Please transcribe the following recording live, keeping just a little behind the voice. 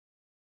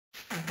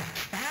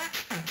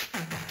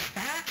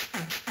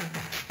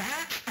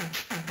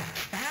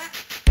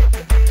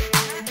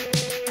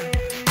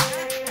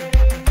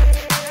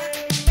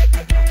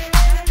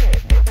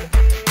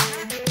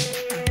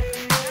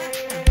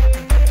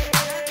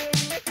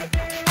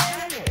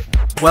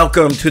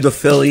Welcome to the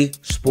Philly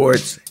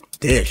Sports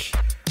Dish.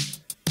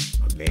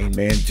 My main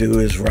man Dew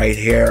is right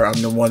here. I'm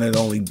the one and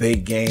only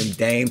Big Game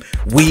Dame.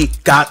 We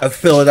got a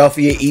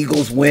Philadelphia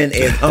Eagles win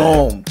at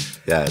home.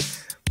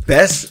 Yes.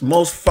 Best,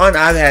 most fun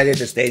I've had at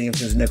the stadium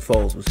since Nick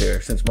Foles was here,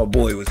 since my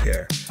boy was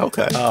here.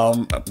 Okay.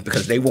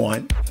 Because they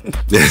won.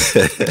 It's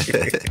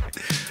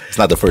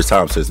not the first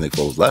time since Nick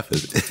Foles left,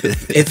 is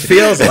it? It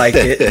feels like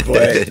it, but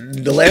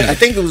I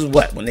think it was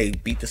when they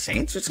beat the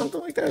Saints or something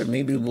like that.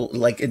 Maybe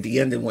like at the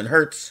end when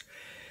Hurts.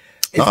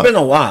 It's been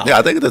a while. Yeah,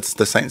 I think that's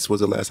the Saints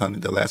was the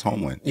last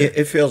home win. Yeah,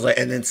 it feels like,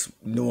 and it's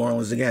New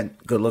Orleans again.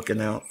 Good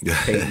looking out.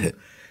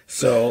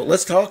 So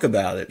let's talk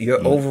about it.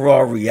 Your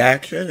overall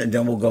reaction, and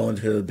then we'll go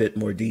into a bit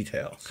more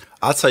details.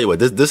 I'll tell you what.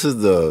 This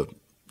is the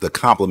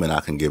compliment I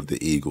can give the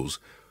Eagles.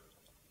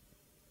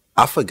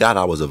 I forgot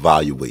I was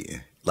evaluating.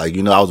 Like,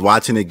 I was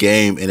watching the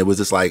game, and it was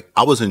just like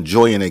I was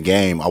enjoying the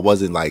game. I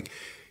wasn't like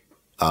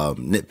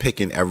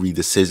nitpicking every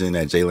decision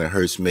that Jalen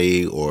Hurts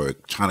made or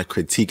trying to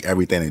critique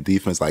everything in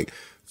defense. Like,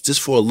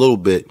 just for a little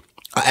bit,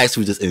 I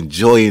actually was just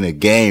enjoying the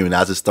game, and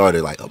I just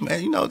started like, oh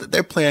man,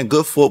 they're playing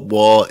good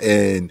football,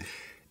 and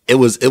it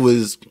was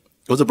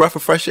a breath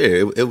of fresh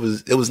air. It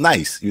was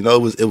nice,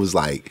 it was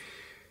like,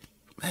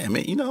 man,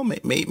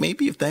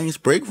 maybe if things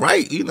break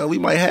right, we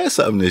might have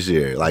something this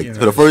year. Like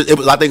for the first,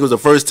 I think it was the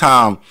first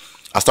time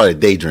I started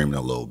daydreaming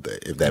a little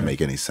bit, if that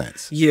make any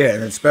sense. Yeah,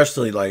 and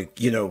especially like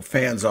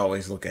fans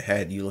always look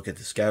ahead. You look at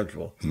the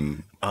schedule.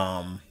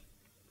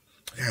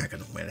 They're not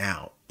going to win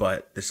out,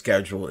 but the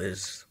schedule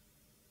is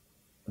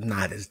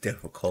not as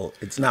difficult.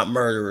 It's not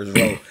murderer's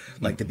row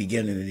like the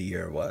beginning of the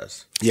year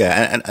was.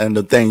 Yeah, and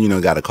the thing,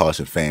 got to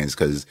caution fans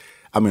because,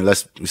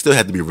 we still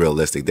have to be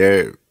realistic.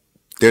 They're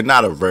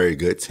not a very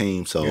good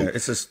team, so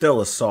it's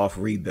still a soft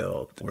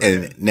rebuild.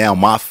 And now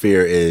my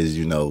fear is,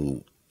 they're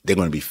going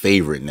to be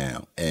favored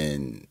now,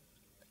 and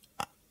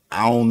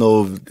I don't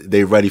know if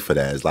they're ready for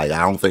that. It's like I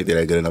don't think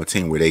they're a good enough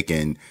team where they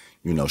can,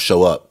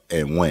 show up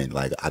and win.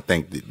 Like I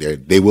think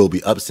they will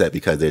be upset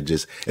because they're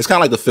just. It's kind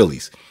of like the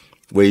Phillies,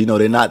 where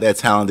they're not that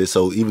talented.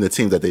 So even the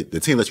team that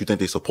you think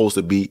they're supposed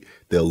to beat,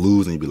 they'll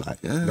lose, and you be like,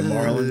 the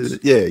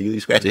Marlins. Yeah, you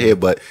scratch your head.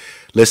 But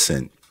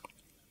listen,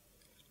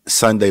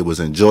 Sunday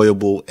was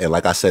enjoyable, and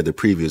like I said the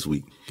previous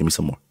week, give me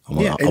some more. I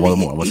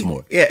want some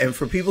more. Yeah, and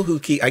for people who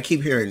I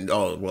keep hearing,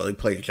 they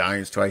play the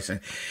Giants twice,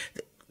 and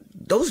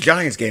those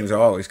Giants games are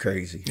always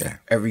crazy. Yeah,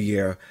 every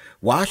year.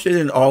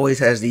 Washington always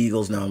has the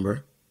Eagles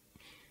number.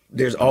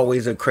 There's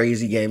always a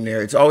crazy game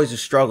there. It's always a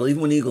struggle.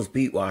 Even when the Eagles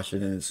beat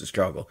Washington, it's a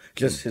struggle,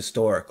 just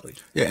historically.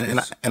 Yeah,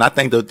 and I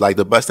think that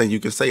the best thing you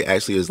can say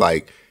actually is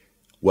like,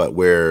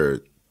 we're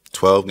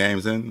 12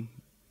 games in,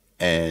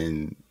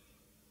 and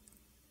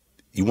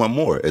you want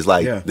more. It's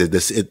like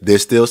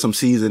there's still some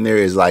season there.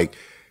 It's like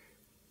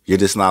you're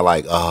just not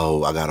like,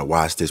 oh, I gotta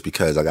watch this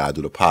because I gotta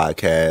do the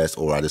podcast,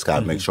 or I just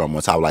gotta make sure I'm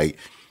on top. Like,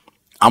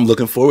 I'm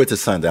looking forward to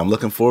Sunday. I'm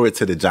looking forward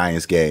to the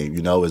Giants game.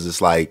 It's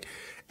just like,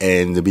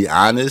 and to be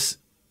honest,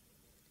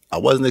 I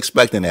wasn't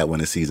expecting that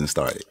when the season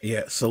started.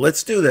 Yeah, so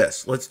let's do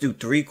this. Let's do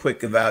 3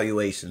 quick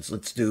evaluations.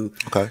 Let's do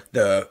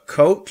the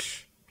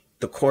coach,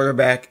 the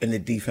quarterback, and the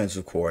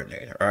defensive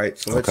coordinator. All right,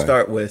 so let's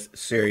start with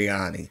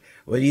Sirianni.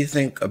 What do you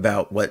think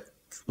about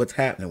what's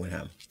happening with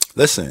him?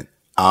 Listen, if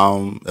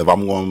I'm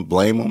going to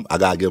blame him, I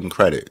got to give him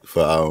credit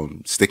for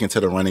sticking to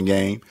the running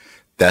game.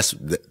 That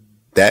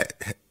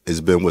has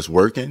been what's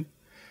working.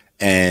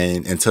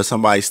 And until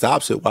somebody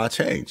stops it, why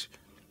change?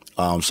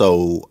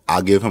 So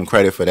I'll give him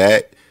credit for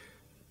that.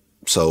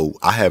 So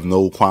I have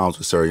no qualms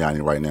with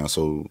Sirianni right now.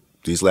 So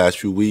these last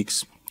few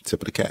weeks,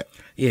 tip of the cap.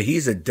 Yeah,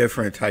 he's a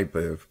different type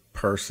of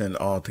person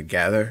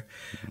altogether.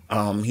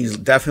 He's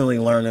definitely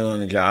learning on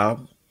the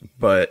job,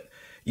 but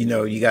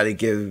you got to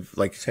give,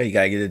 like you say, you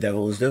got to give the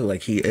devil his due.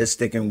 Like, he is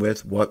sticking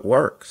with what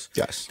works.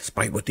 Yes.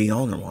 Despite what the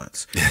owner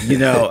wants,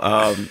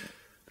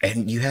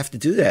 and you have to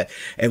do that.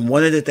 And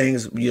one of the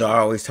things, I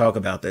always talk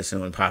about this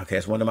in the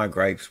podcast, one of my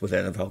gripes with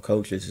NFL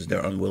coaches is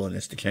their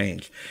unwillingness to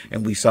change.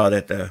 And we saw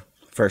that the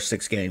first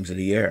 6 games of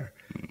the year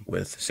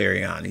with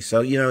Sirianni. So,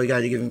 you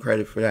got to give him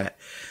credit for that.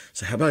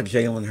 So how about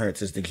Jalen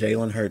Hurts? Is the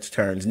Jalen Hurts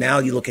turns? Now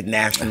you look at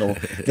national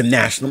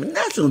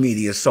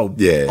media is so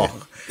this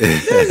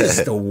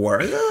is the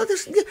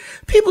worst.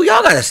 People,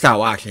 y'all got to stop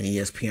watching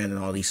ESPN and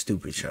all these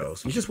stupid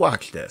shows. You just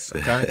watch this,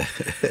 okay?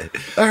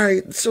 All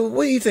right. So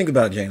what do you think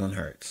about Jalen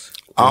Hurts?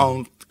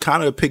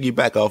 Kind of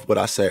piggyback off what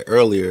I said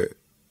earlier.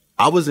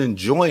 I was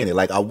enjoying it.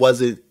 Like, I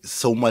wasn't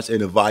so much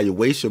in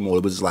evaluation mode.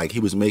 It was like he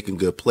was making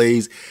good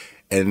plays,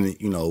 and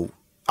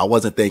I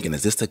wasn't thinking,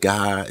 is this the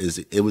guy?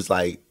 It was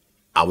like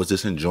I was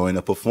just enjoying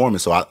the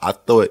performance. So I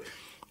thought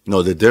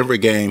The Denver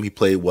game, he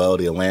played well.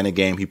 The Atlanta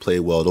game, he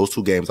played well. Those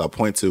 2 games I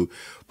point to.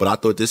 But I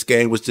thought this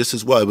game was just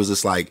as well. It was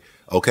just like,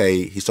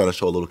 okay, he's starting to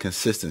show a little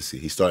consistency.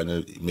 He's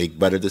starting to make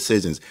better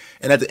decisions.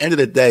 And at the end of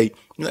the day,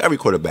 every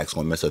quarterback's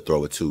going to miss a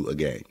throw or 2 a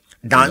game.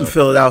 Not in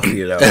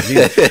Philadelphia, though.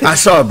 I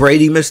saw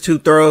Brady miss 2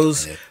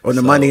 throws on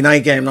the Monday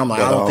night game, and I'm like,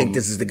 I don't think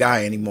this is the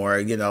guy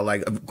anymore.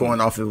 Like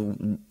going off of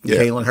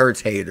Jalen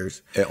Hurts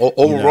haters. And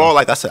overall,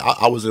 like I said,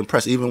 I was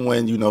impressed. Even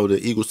when, the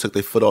Eagles took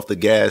their foot off the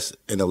gas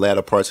in the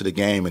latter parts of the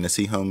game, and to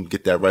see him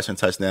get that rushing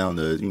touchdown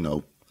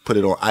to, put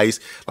it on ice.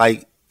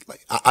 Like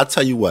I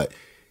tell you what,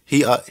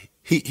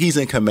 he's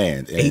in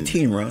command. And,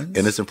 18 runs.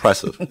 And it's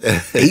impressive.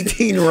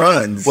 18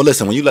 runs. Well,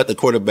 listen, when you let the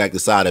quarterback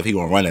decide if he's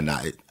going to run or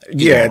not.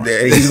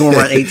 He's going to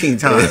run 18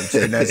 times.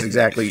 And that's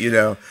exactly,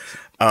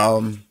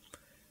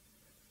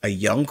 a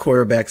young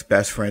quarterback's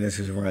best friend is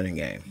his running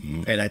game.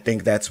 Mm-hmm. And I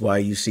think that's why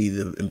you see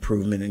the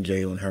improvement in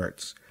Jalen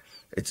Hurts.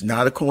 It's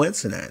not a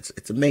coincidence.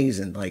 It's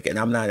amazing. And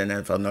I'm not an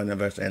NFL, none of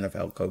us are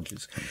NFL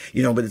coaches,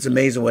 but it's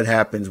amazing what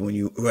happens when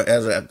you,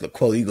 as a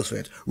quote Eagles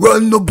fans,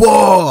 run the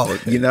ball.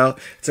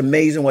 It's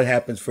amazing what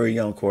happens for a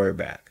young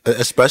quarterback,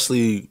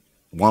 especially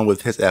one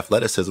with his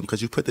athleticism,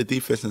 because you put the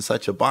defense in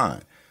such a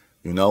bind,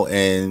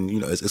 and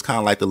it's kind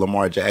of like the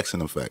Lamar Jackson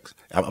effect.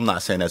 I'm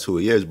not saying that's who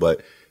he is,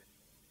 but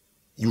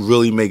you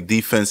really make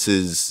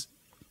defenses.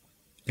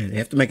 And they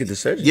have to make a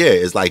decision. Yeah,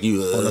 it's like do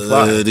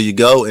you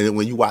go? And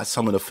when you watch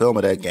some of the film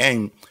of that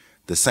game,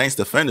 the Saints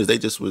defenders, they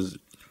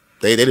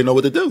didn't know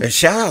what to do. And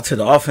shout out to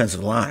the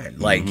offensive line.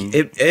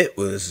 It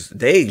was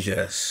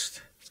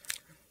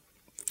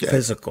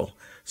physical.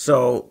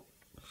 So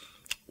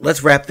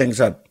let's wrap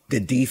things up. The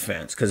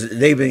defense, because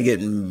they've been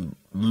getting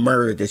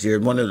murdered this year.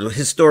 One of the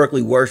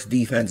historically worst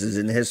defenses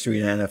in the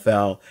history of the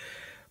NFL.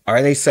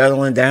 Are they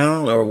settling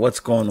down, or what's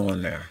going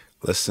on there?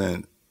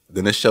 Listen,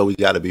 in this show, we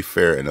got to be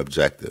fair and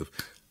objective.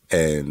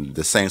 And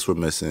the Saints were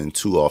missing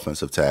 2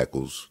 offensive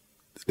tackles.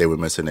 They were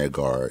missing their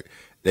guard.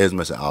 They was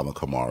missing Alvin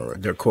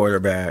Kamara. Their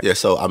quarterback. Yeah,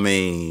 so, I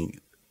mean.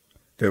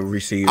 The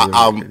receiver,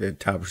 the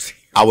top receiver.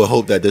 I would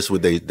hope that this is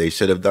what they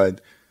should have done.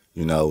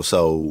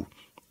 So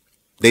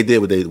they did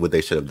what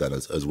they should have done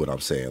is what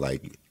I'm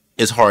saying.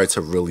 It's hard to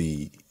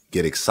really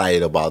get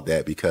excited about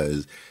that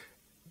because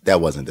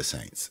that wasn't the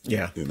Saints.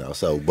 Yeah.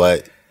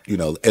 But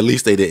at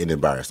least they didn't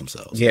embarrass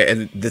themselves. Yeah,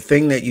 and the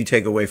thing that you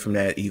take away from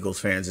that, Eagles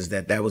fans, is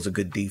that was a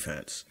good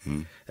defense.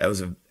 Mm-hmm. That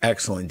was an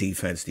excellent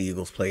defense the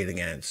Eagles played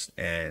against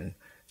and,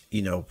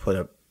 put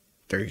up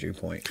 33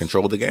 points.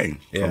 Controlled the game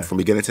from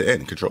beginning to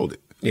end. Controlled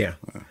it. Yeah.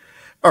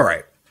 All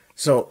right.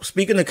 So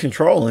speaking of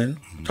controlling,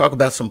 talk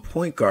about some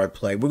point guard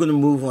play. We're going to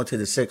move on to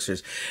the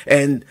Sixers.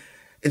 And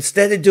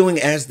instead of doing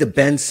as the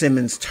Ben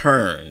Simmons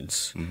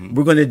turns,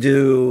 we're going to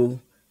do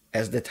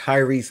as the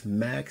Tyrese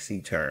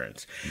Maxey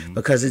turns,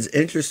 because it's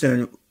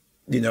interesting,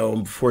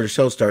 before the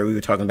show started, we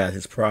were talking about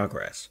his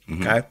progress,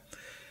 okay?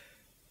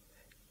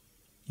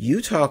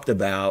 You talked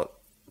about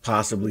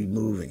possibly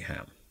moving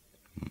him.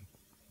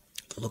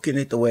 Looking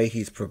at the way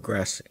he's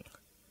progressing,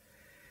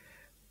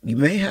 you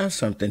may have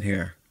something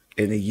here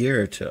in a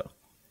year or 2.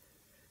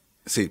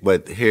 See,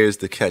 but here's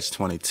the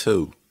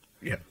catch-22.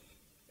 Yeah.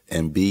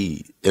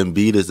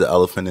 Embiid is the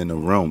elephant in the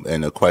room,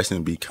 and the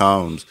question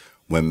becomes,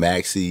 when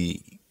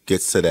Maxey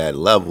gets to that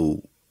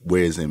level,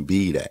 where's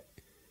Embiid at?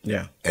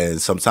 Yeah.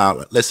 And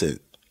sometimes, listen,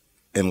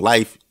 in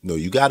life,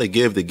 you got to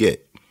give to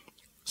get.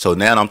 So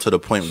now I'm to the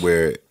point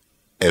where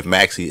if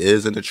Maxey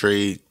is in the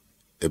trade,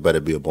 it better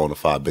be a bona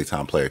fide big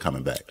time player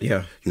coming back.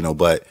 Yeah.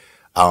 But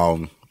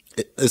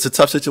it's a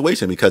tough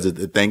situation because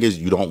the thing is,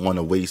 you don't want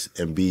to waste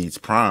Embiid's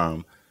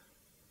prime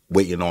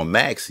waiting on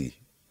Maxey.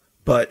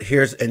 But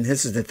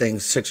this is the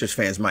thing, Sixers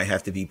fans might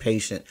have to be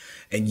patient,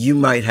 and you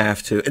might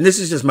have to, and this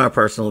is just my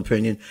personal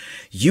opinion,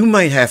 you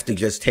might have to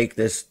just take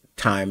this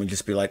time and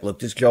just be like, look,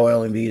 this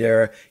Joel Embiid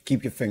era,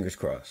 keep your fingers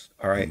crossed,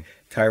 all right?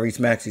 Tyrese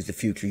Maxey's the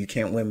future. You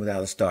can't win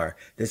without a star.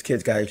 This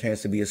kid's got a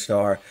chance to be a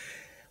star.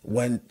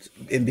 When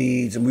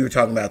Embiid's, and we were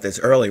talking about this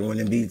earlier, when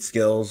Embiid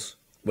skills,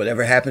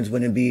 whatever happens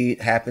with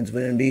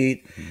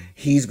Embiid,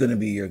 he's going to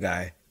be your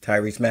guy.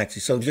 Tyrese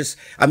Maxey. So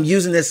I'm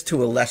using this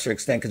to a lesser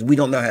extent because we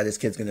don't know how this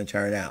kid's going to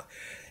turn out.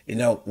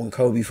 When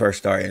Kobe first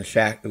started,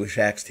 it was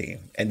Shaq's team.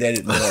 And then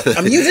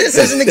I'm using this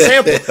as an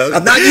example.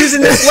 I'm not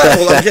using this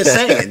level. I'm just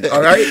saying.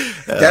 All right.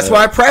 That's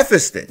why I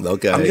prefaced it.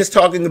 Okay. I'm just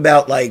talking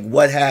about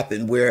what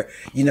happened where, at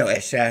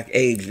Shaq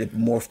age, it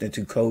morphed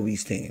into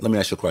Kobe's team. Let me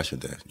ask you a question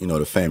then.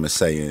 The famous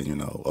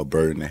saying, a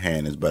bird in the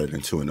hand is better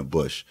than 2 in the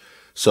bush.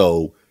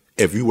 So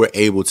if you were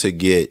able to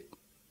get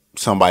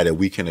somebody that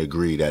we can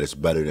agree that is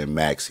better than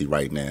Maxey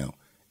right now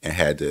and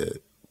had to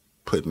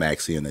put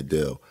Maxey in the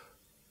deal,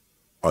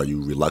 are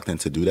you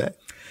reluctant to do that?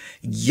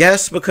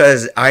 Yes,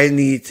 because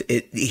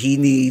he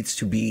needs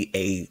to be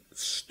a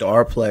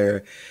star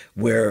player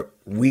where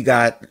we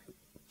got,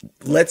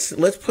 let's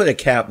put a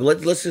cap,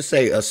 let's just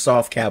say a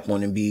soft cap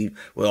on Embiid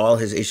with all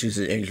his issues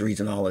and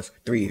injuries and all this,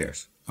 3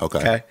 years.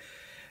 Okay.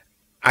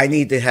 I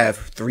need to have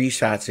 3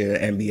 shots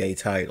at an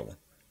NBA title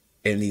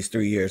in these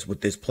 3 years with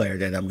this player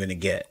that I'm going to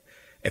get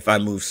if I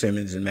move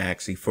Simmons and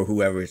Maxey for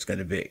whoever it's going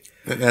to be.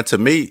 And to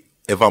me,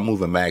 if I'm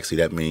moving Maxey,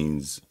 that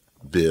means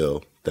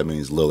Bill. That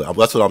means Lillard.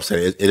 That's what I'm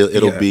saying.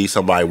 It'll be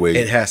somebody where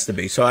it has to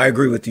be. So I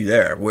agree with you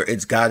there. Where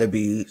it's got to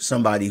be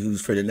somebody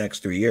who's for the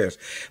next 3 years.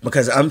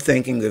 Because I'm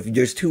thinking if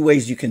there's two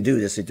ways you can do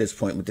this at this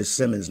point with this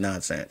Simmons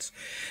nonsense.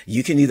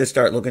 You can either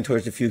start looking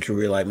towards the future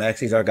where you're like,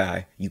 Maxey's our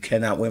guy. You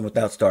cannot win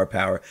without star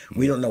power.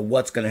 We don't know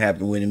what's going to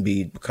happen with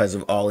Embiid because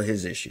of all of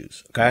his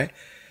issues. Okay,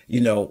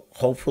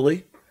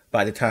 hopefully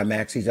by the time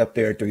Maxey's up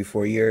there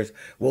 3-4 years,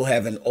 we'll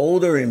have an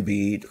older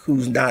Embiid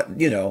who's not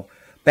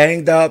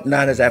banged up,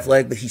 not as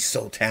athletic, but he's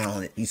so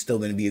talented. He's still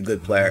going to be a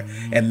good player.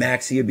 And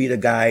Maxey will be the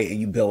guy, and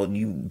you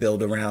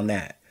build around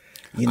that.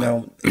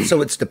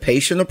 So it's the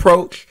patient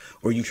approach,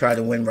 or you try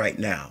to win right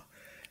now.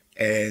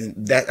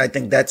 And I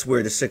think that's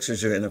where the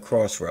Sixers are in a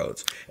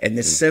crossroads. And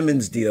this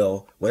Simmons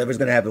deal, whatever's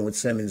going to happen with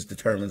Simmons,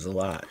 determines a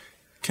lot.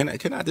 Can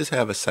I just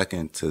have a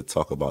second to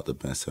talk about the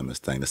Ben Simmons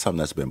thing? That's something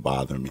that's been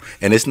bothering me,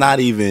 and it's not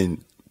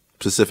even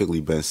specifically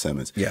Ben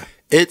Simmons. Yeah,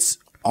 it's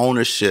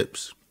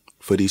ownerships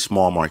for these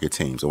small market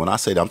teams. And when I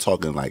say that, I'm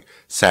talking like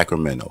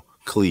Sacramento,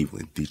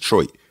 Cleveland,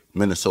 Detroit,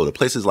 Minnesota,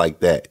 places like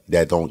that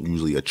don't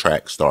usually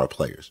attract star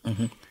players.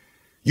 Mm-hmm.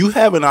 You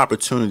have an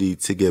opportunity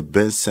to get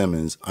Ben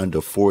Simmons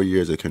under 4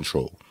 years of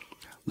control.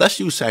 Let's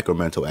use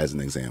Sacramento as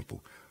an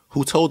example,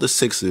 who told the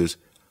Sixers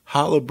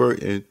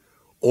Halliburton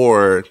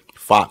or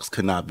Fox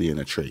could not be in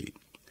a trade.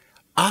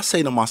 I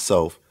say to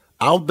myself,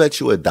 I'll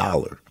bet you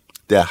 $1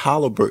 that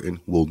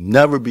Halliburton will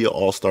never be an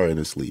all-star in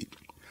this league.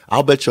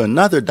 I'll bet you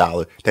another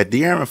 $1 that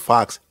De'Aaron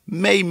Fox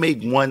may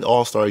make one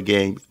all-star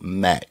game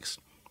max.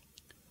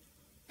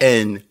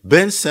 And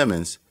Ben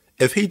Simmons,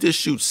 if he just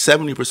shoots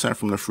 70%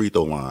 from the free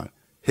throw line,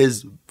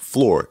 his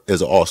floor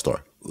is an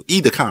all-star,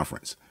 either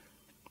conference.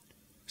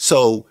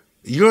 So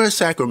you're in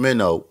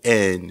Sacramento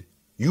and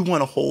you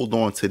want to hold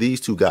on to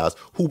these two guys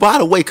who, by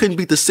the way, couldn't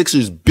beat the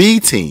Sixers B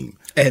team.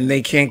 And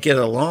they can't get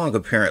along,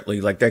 apparently.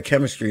 Like, their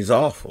chemistry is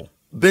awful.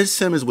 Ben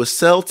Simmons would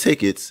sell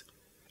tickets.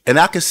 And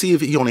I can see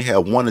if he only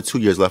had 1 or 2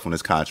 years left on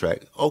his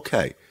contract.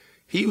 Okay.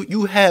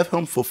 You have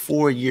him for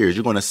 4 years.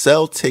 You're going to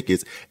sell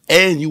tickets,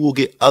 and you will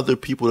get other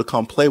people to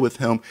come play with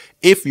him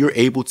if you're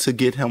able to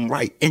get him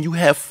right. And you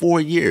have 4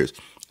 years.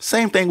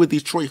 Same thing with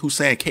Detroit, who's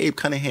saying Cade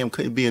Cunningham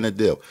couldn't be in a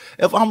deal.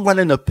 If I'm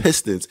running the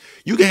Pistons,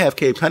 you can have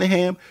Cade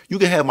Cunningham. You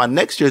can have my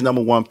next year's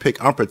 #1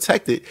 pick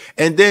unprotected.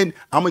 And then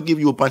I'm going to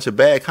give you a bunch of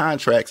bad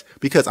contracts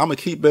because I'm going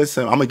to keep Ben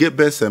Simmons. I'm going to get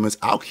Ben Simmons.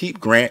 I'll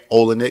keep Grant,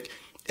 Olenek.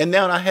 And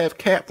now I have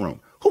cap room.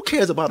 Who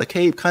cares about a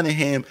Cade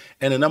Cunningham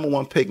and a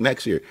 #1 pick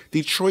next year?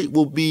 Detroit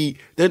will be,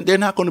 they're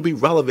not going to be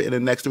relevant in the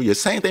next 3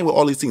 years. Same thing with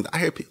all these teams. I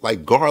hear people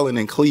like Garland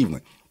and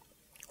Cleveland.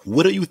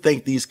 What do you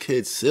think these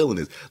kids' ceiling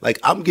is? Like,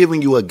 I'm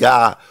giving you a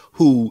guy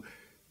who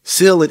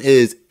ceiling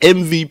is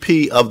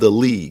MVP of the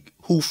league,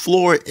 who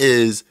floor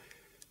is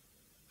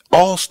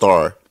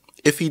all-star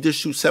if he just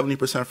shoots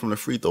 70% from the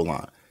free throw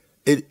line.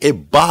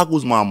 It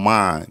boggles my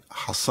mind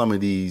how some of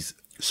these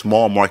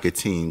small market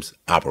teams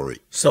operate.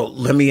 So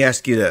let me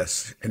ask you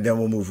this, and then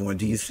we'll move on.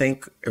 Do you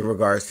think, in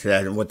regards to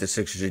that and what the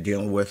Sixers are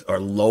dealing with, are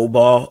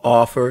lowball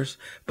offers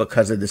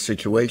because of the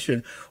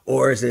situation,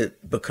 or is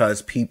it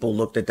because people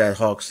looked at that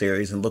Hawks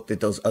series and looked at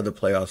those other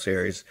playoff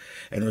series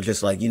and were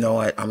just like, you know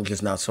what, I'm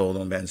just not sold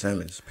on Ben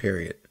Simmons,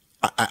 period?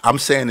 I'm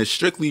saying it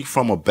strictly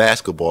from a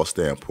basketball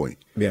standpoint.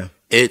 Yeah.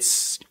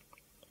 It's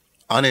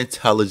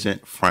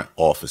unintelligent front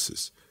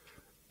offices.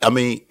 I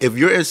mean, if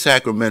you're in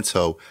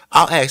Sacramento,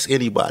 I'll ask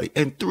anybody,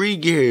 in 3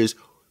 years,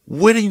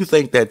 where do you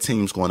think that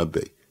team's going to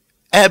be?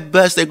 At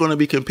best, they're going to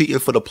be competing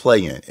for the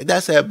play-in.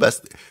 That's at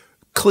best.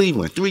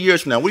 Cleveland, 3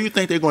 years from now, what do you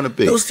think they're going to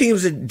be? Those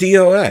teams are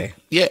DOA.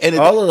 Yeah, and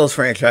all of those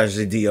franchises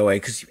are DOA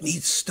because you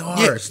need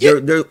stars. Yeah.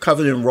 They're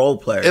covered in role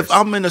players. If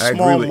I'm in a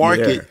small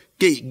market,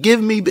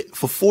 give me,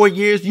 for 4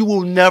 years, you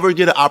will never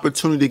get an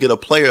opportunity to get a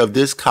player of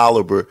this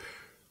caliber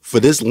for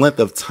this length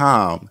of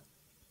time,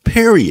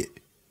 period.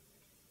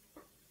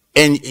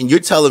 And you're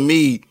telling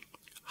me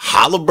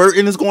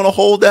Halliburton is going to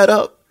hold that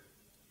up?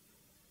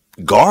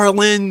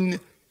 Garland,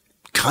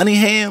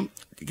 Cunningham?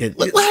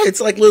 It's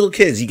like little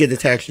kids. You get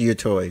attached to your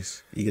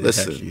toys.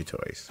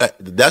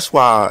 That's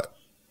why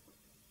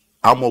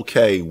I'm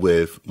okay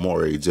with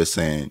Morey just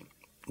saying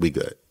we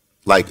good.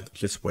 Like,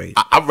 just wait.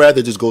 I'd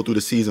rather just go through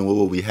the season with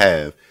what we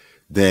have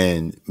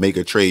than make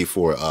a trade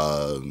for,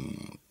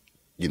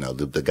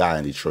 the guy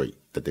in Detroit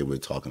that they were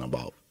talking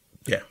about.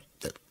 Yeah.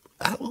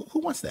 Who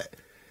wants that?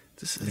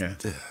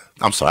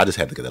 I'm sorry, I just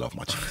had to get that off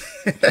my chest.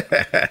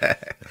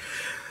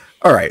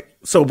 All right.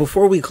 So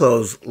before we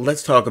close,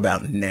 let's talk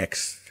about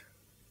next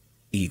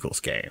Eagles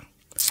game.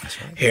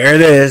 That's right. Here it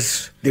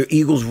is. The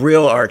Eagles'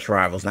 real arch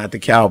rivals, not the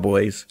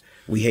Cowboys.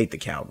 We hate the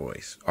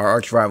Cowboys. Our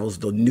arch rivals,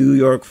 the New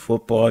York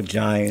Football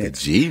Giants.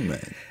 The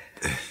G-Men.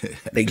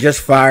 They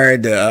just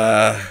fired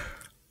oh,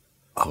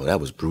 that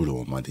was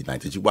brutal on Monday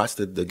night. Did you watch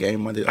the game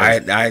Monday?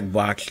 I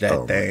watched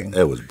that thing.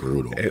 It was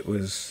brutal. It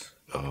was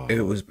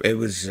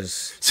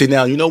just. See,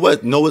 now you know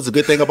what? What's a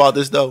good thing about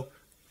this though?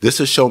 This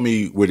will show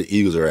me where the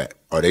Eagles are at.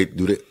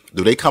 Do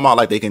they come out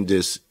like they can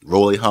just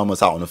roll their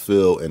helmets out on the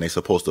field and they're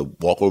supposed to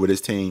walk over this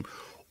team?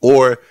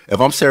 Or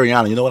if I'm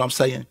Sirianni, you know what I'm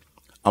saying?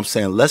 I'm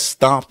saying let's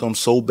stomp them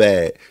so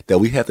bad that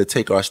we have to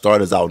take our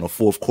starters out in the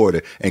fourth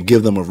quarter and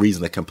give them a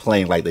reason to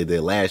complain like they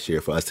did last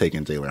year for us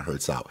taking Jalen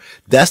Hurts out.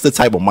 That's the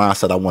type of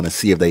mindset I want to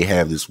see if they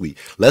have this week.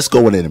 Let's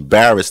go in and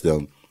embarrass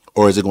them,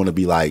 or is it going to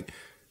be like,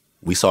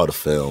 we saw the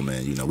film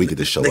and, we could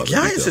just show up. The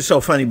Giants are so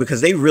funny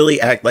because they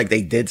really act like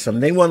they did something.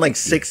 They won like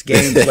 6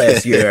 games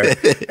last year,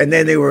 and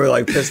then they were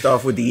like pissed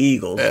off with the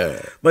Eagles. Yeah.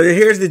 But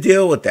here's the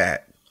deal with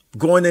that.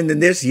 Going into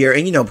this year,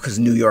 and because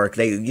New York,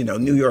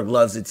 New York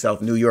loves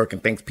itself, New York,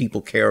 and thinks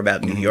people care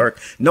about New York.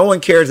 No one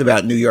cares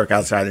about New York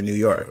outside of New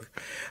York.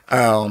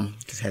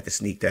 Just had to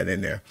sneak that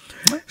in there.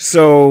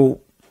 So,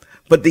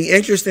 but the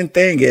interesting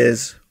thing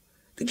is,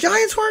 the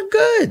Giants weren't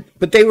good,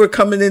 but they were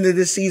coming into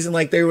this season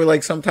like they were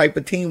like some type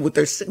of team with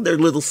their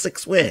little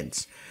 6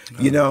 wins.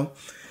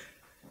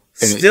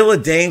 Still a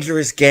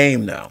dangerous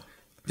game though.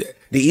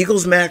 The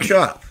Eagles match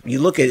up. You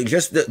look at it,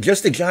 just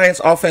the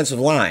Giants' offensive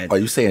line. Are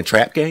you saying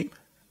trap game?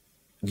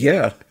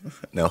 Yeah.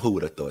 Now, who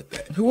would have thought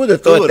that? Who would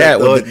have thought that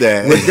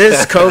with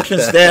this coaching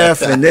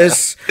staff and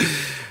this?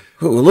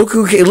 Look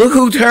who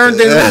turned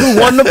in,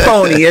 who won the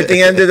pony at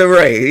the end of the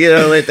race,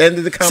 at the end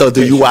of the competition. So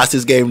do you watch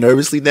this game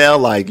nervously now?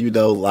 Like,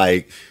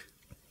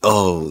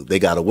 oh, they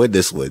got to win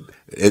this one.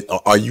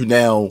 Are you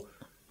now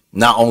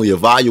not only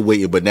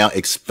evaluating, but now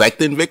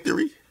expecting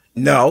victory?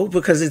 No,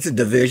 because it's a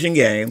division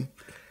game.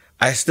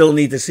 I still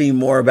need to see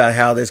more about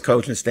how this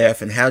coaching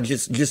staff and how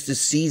just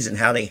this season,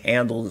 how they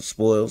handle the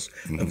spoils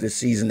of this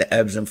season, the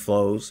ebbs and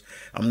flows.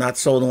 I'm not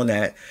sold on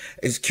that.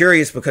 It's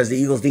curious because the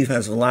Eagles'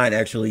 defensive line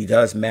actually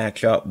does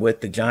match up with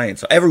the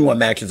Giants. Everyone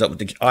matches up with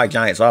the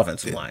Giants'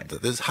 offensive line.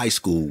 There's high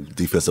school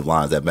defensive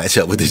lines that match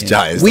up with this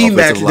Giants.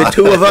 The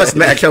 2 of us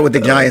match up with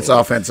the Giants'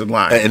 offensive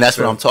line. And that's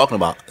what I'm talking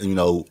about.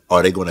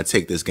 Are they going to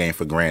take this game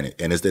for granted?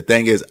 And the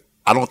thing is,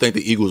 I don't think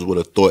the Eagles would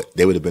have thought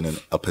they would have been in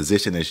a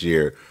position this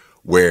year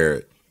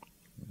where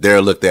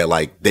they're looked at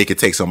like they could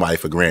take somebody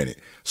for granted.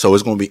 So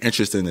it's going to be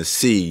interesting to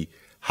see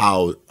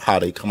how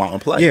they come out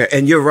and play. Yeah,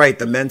 and you're right.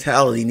 The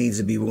mentality needs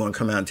to be, we're going to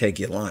come out and take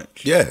your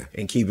lunch. Yeah.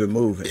 And keep it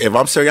moving. If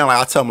I'm Sirianni,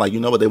 I tell them, like,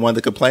 what, they wanted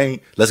to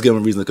complain? Let's give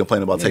them a reason to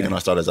complain about taking our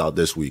starters out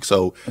this week.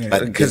 So,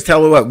 because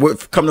tell you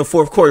what, come the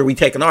fourth quarter, we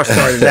taking our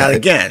starters out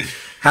again.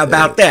 How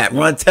about that?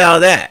 Run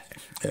tell that.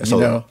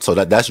 Yeah, so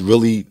that's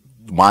really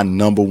my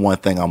number one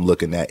thing I'm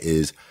looking at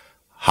is,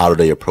 how do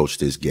they approach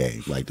this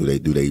game? Like, do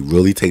they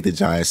really take the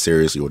Giants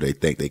seriously, or they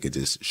think they could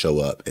just show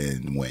up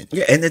and win?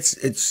 Yeah, and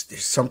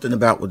it's something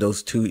about with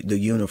those the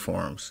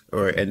uniforms,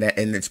 and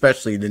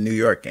especially the New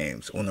York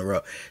games on the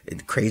road.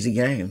 Crazy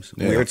games,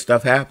 weird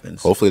stuff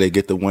happens. Hopefully, they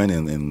get the win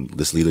and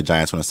just leave the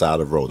Giants on the side of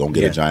the road. Don't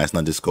get the Giants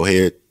none. Just go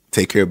ahead,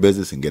 take care of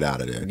business, and get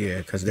out of there. Yeah,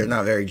 because they're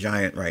not very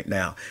Giant right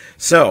now.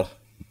 So,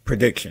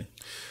 prediction.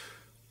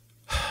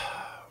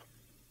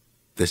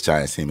 This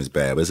Giants team is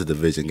bad, but it's a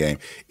division game.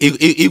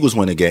 Eagles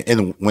win the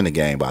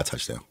game by a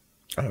touchdown.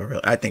 Oh,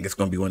 really? I think it's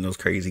going to be one of those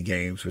crazy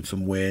games with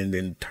some wind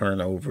and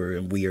turnover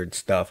and weird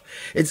stuff.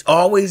 It's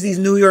always these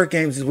New York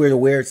games is where the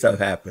weird stuff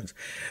happens.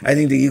 I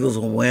think the Eagles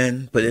will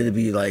win, but it'll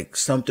be like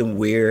something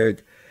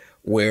weird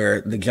where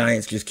the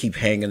Giants just keep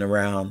hanging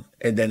around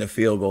and then a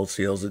field goal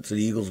seals it. So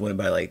the Eagles win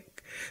by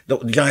the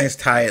Giants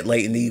tie it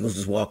late and the Eagles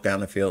just walk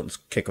down the field and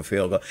kick a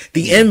field goal.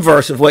 The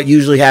inverse of what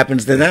usually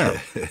happens to them.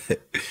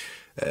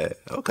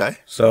 Okay.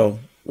 So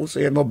we'll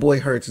see. My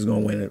boy Hurts is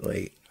going to win it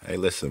late. Hey,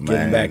 listen, Get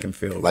man. him back in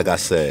field. Like I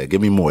said, give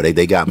me more.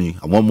 They got me.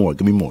 I want more.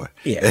 Give me more.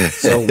 Yeah.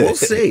 So we'll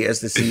see as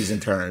the season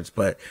turns.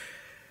 But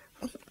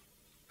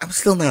I'm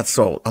still not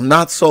sold. I'm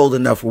not sold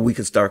enough where we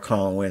can start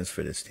calling wins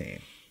for this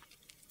team.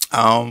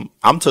 I'm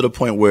to the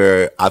point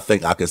where I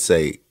think I can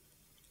say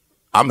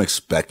I'm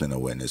expecting a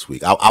win this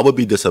week. I would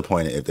be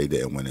disappointed if they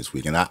didn't win this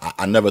week. And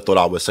I never thought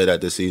I would say that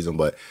this season,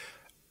 but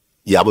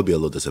yeah, I would be a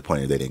little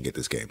disappointed if they didn't get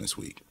this game this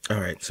week. All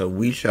right, so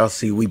we shall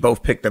see. We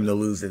both picked them to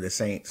lose to the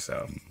Saints,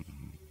 so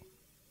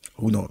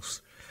who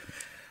knows?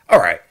 All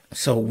right,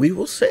 so we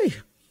will see.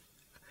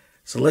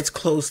 So let's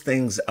close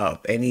things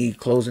up. Any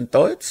closing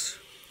thoughts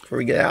before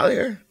we get out of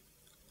here?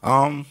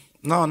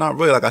 No, not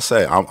really. Like I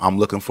said, I'm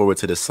looking forward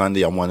to this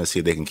Sunday. I want to see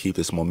if they can keep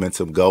this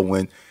momentum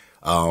going.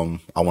 I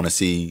want to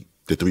see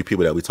the 3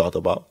 people that we talked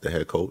about, the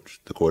head coach,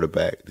 the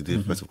quarterback, the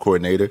defensive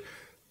coordinator,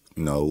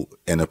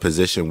 in a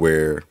position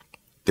where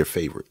they're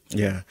favored.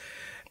 Yeah.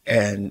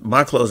 And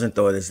my closing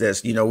thought is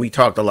this. We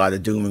talked a lot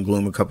of doom and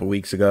gloom a couple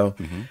weeks ago.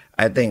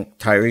 I think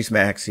Tyrese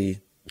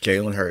Maxey,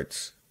 Jalen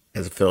Hurts,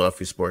 as a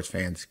Philadelphia sports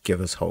fans,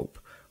 give us hope.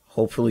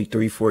 Hopefully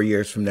 3-4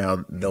 years from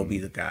now, they'll be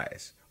the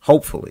guys.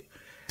 Hopefully.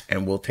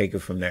 And we'll take it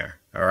from there.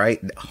 All right?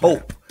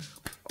 Hope.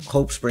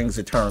 Hope springs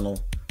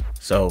eternal.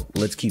 So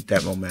let's keep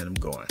that momentum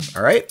going.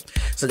 All right.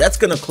 So that's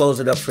going to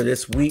close it up for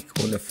this week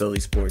on the Philly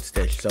Sports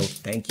Dish. So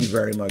thank you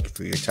very much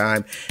for your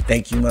time.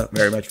 Thank you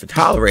very much for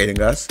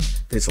tolerating us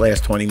this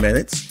last 20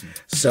 minutes.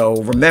 So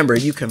remember,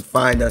 you can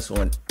find us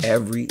on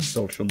every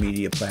social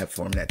media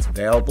platform that's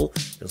available.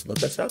 Just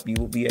look us up. You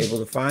will be able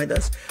to find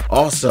us.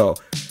 Also,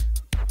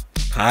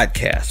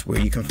 podcasts, where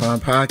you can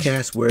find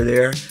podcasts. We're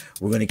there.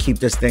 We're going to keep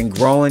this thing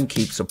growing,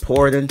 keep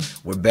supporting.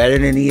 We're better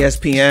than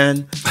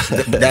ESPN.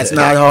 That's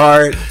not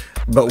hard.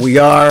 But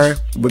we're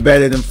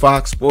better than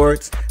Fox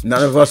Sports.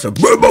 None of us are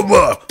blah, blah,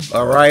 blah.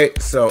 All right?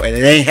 So, and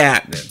it ain't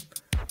happening.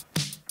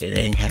 It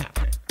ain't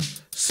happening.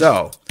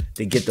 So,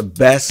 to get the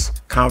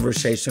best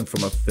conversation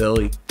from a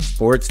Philly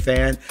sports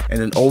fan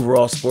and an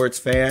overall sports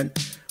fan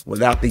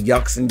without the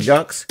yucks and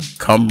jucks,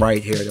 come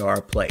right here to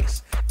our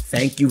place.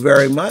 Thank you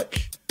very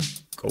much.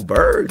 Go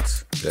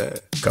Birds. Yeah.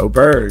 Go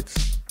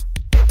Birds.